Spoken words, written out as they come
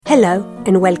Hello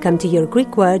and welcome to Your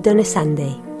Greek Word on a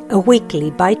Sunday, a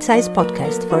weekly bite-sized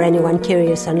podcast for anyone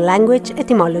curious on language,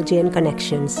 etymology and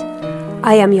connections.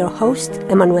 I am your host,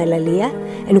 Emanuela Lia,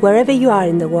 and wherever you are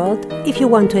in the world, if you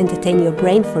want to entertain your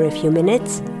brain for a few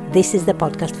minutes, this is the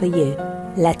podcast for you.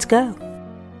 Let's go!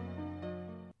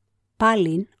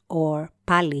 Palin or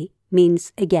pali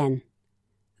means again.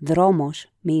 Dromos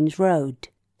means road,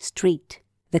 street.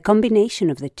 The combination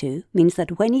of the two means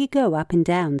that when you go up and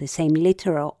down the same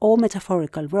literal or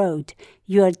metaphorical road,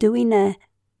 you are doing a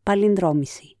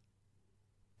palindromisi.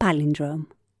 Palindrome.